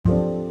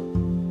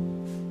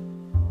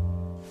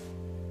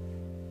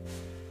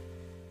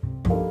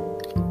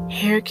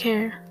Hair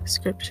care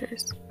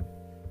scriptures.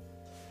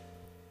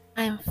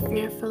 I am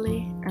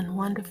fearfully and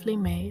wonderfully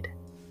made.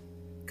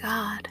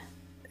 God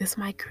is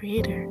my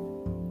creator,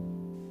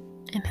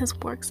 and his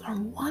works are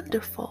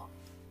wonderful.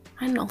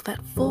 I know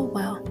that full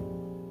well.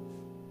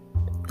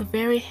 The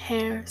very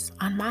hairs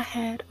on my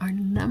head are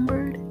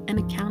numbered and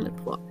accounted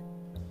for.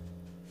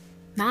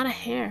 Not a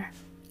hair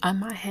on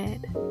my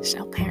head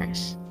shall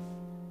perish.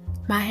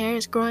 My hair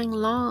is growing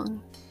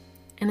long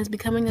and is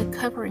becoming a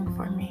covering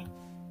for me.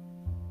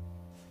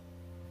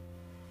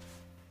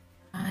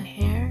 My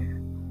hair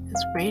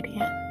is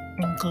radiant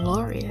and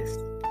glorious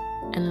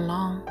and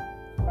long.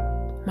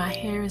 My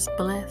hair is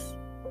blessed.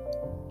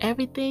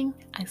 Everything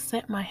I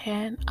set my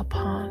hand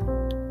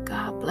upon,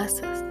 God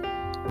blesses.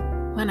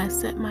 When I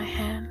set my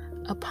hand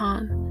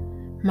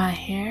upon my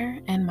hair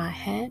and my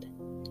head,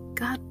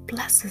 God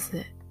blesses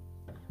it.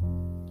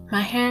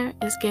 My hair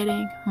is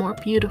getting more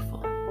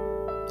beautiful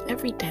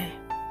every day.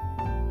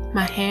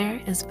 My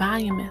hair is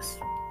voluminous,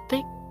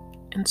 thick,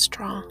 and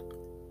strong.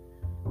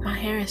 My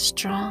hair is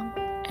strong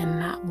and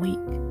not weak.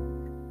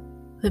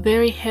 The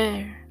very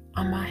hair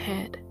on my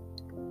head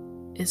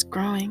is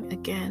growing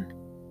again.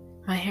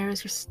 My hair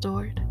is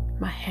restored.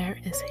 My hair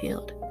is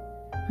healed.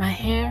 My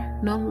hair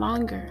no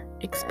longer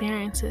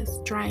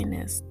experiences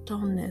dryness,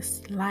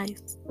 dullness,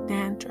 lice,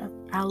 dandruff,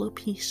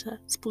 alopecia,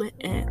 split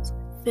ends,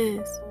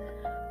 frizz,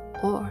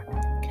 or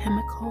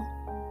chemical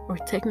or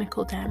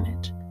technical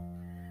damage.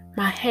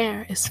 My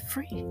hair is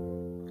free.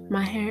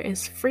 My hair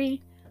is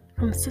free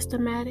from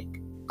systematic,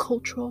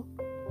 cultural,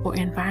 or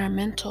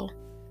environmental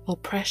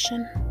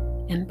oppression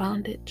and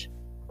bondage.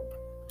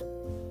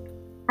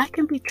 I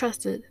can be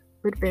trusted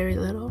with very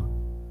little.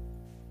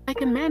 I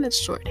can manage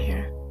short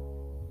hair.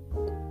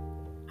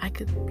 I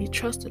could be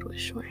trusted with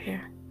short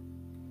hair.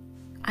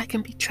 I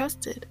can be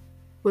trusted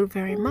with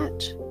very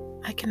much.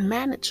 I can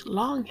manage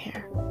long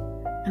hair,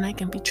 and I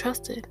can be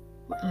trusted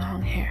with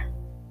long hair.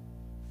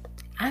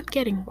 I'm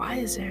getting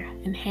wiser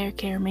in hair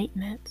care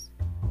maintenance.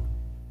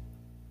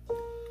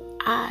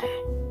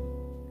 I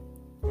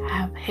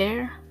have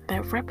hair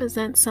that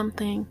represents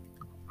something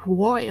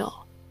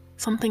royal,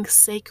 something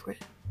sacred.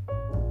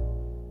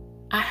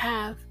 I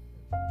have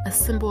a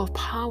symbol of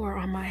power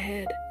on my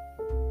head,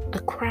 a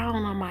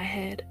crown on my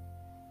head,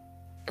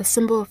 a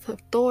symbol of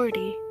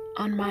authority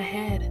on my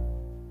head,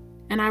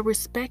 and I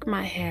respect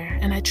my hair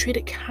and I treat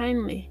it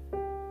kindly.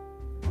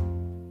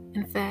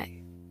 In fact,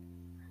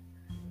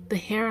 the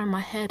hair on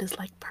my head is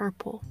like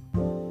purple.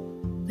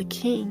 The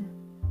king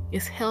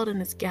is held in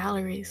his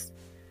galleries.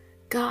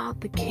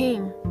 God, the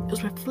king,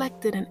 is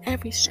reflected in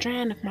every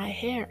strand of my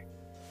hair,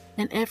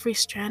 and every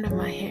strand of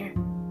my hair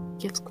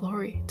gives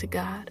glory to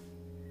God.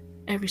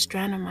 Every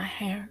strand of my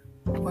hair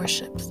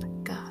worships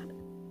God.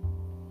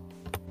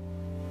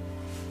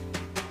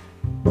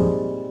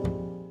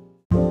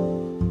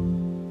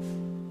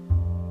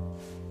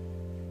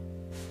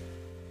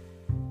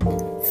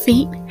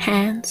 Feet,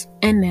 hands,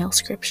 and nail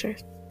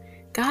scriptures.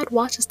 God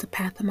watches the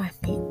path of my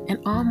feet, and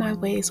all my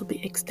ways will be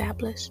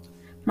established.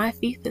 My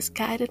feet is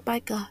guided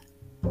by God.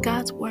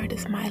 God's word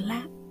is my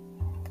lamp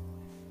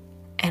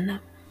and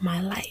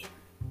my light.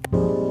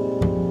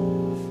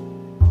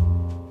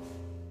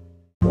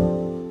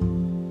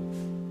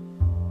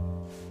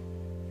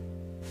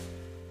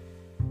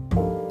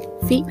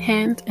 Feet,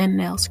 hands, and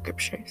nail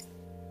scriptures.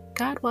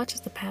 God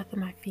watches the path of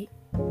my feet.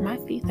 My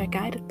feet are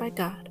guided by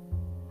God.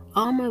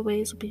 All my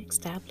ways will be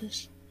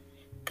established.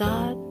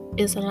 God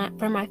is a lamp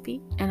for my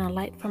feet and a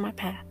light for my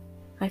path.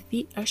 My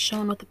feet are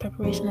shown with the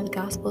preparation of the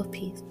gospel of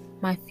peace.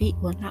 My feet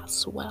will not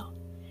swell.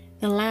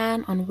 The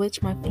land on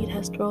which my feet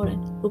has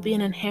trodden will be an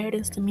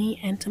inheritance to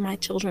me and to my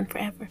children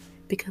forever,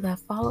 because I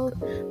followed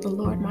the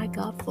Lord my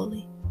God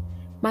fully.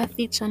 My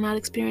feet shall not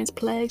experience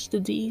plagues,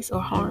 disease,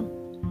 or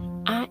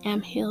harm. I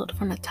am healed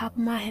from the top of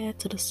my head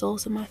to the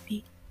soles of my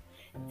feet.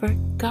 For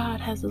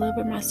God has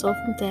delivered my soul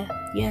from death,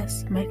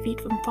 yes, my feet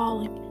from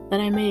falling,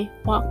 that I may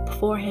walk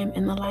before him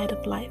in the light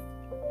of life.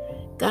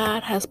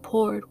 God has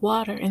poured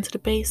water into the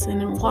basin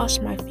and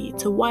washed my feet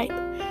to wipe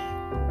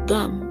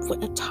them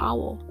with a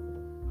towel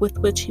with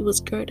which he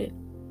was girded.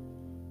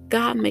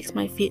 God makes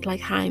my feet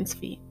like hinds'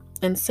 feet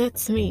and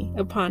sets me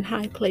upon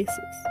high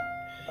places.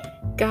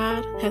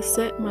 God has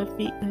set my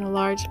feet in a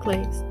large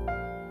place.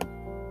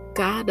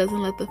 God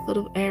doesn't let the foot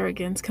of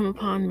arrogance come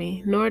upon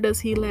me, nor does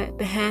he let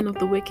the hand of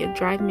the wicked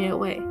drive me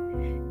away.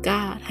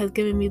 God has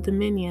given me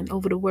dominion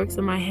over the works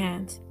of my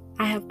hands.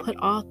 I have put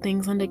all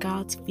things under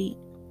God's feet.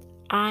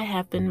 I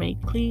have been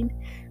made clean,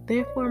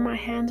 therefore my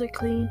hands are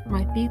clean,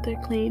 my feet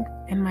are clean,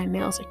 and my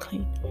nails are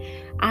clean.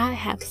 I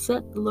have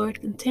set the Lord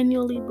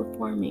continually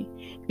before me,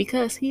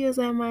 because he is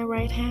at my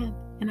right hand,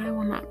 and I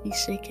will not be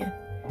shaken.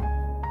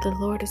 The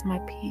Lord is my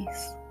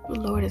peace. The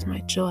Lord is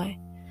my joy.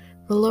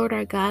 The Lord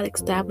our God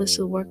established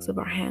the works of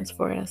our hands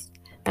for us.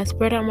 I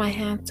spread out my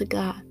hands to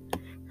God.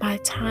 My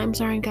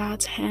times are in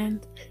God's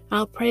hand.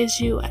 I'll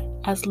praise you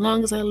as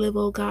long as I live,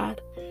 O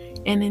God,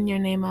 and in your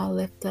name I'll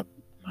lift up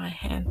my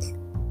hands.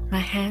 My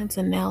hands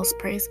and nails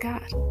praise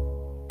God.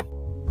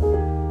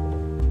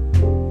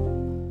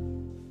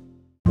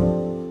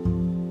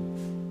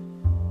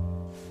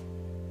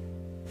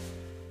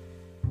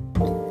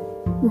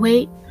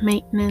 Weight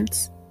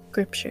maintenance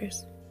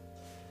scriptures.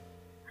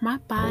 My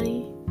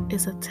body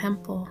is a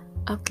temple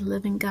of the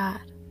living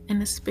God,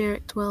 and the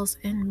Spirit dwells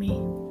in me.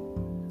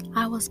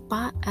 I was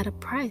bought at a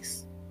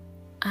price.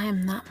 I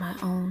am not my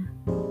own.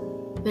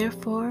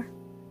 Therefore,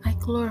 I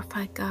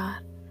glorify God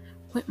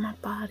with my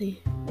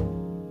body.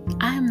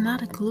 I am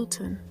not a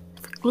glutton,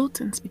 for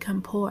glutens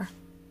become poor.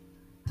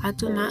 I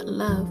do not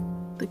love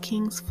the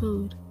king's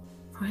food,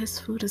 for his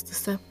food is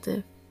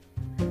deceptive.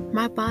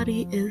 My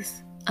body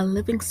is a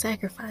living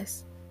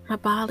sacrifice. My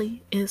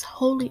body is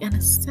holy and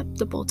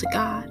acceptable to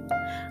God.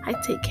 I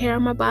take care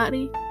of my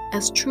body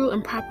as true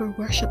and proper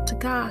worship to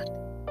God.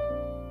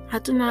 I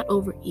do not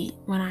overeat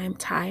when I am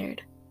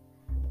tired.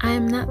 I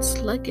am not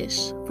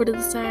sluggish, for the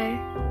desire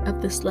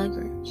of the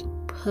sluggard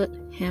put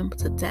him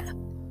to death.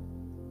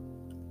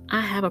 I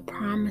have a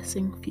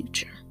promising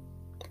future.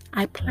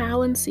 I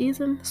plow in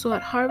season, so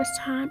at harvest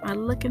time I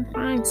look and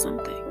find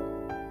something.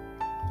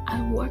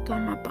 I work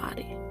on my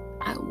body.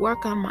 I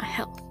work on my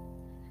health,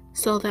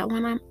 so that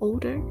when I'm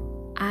older,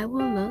 I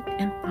will look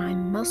and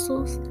find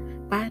muscles,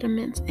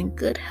 vitamins, and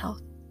good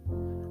health.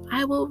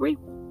 I will reap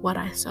what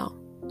I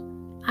sow.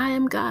 I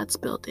am God's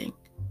building.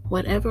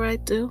 Whatever I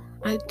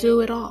do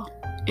it all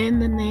in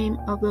the name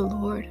of the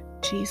Lord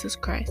Jesus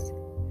Christ.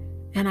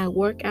 And I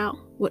work out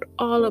with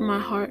all of my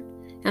heart,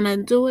 and I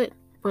do it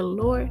for the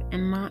Lord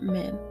and not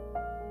men.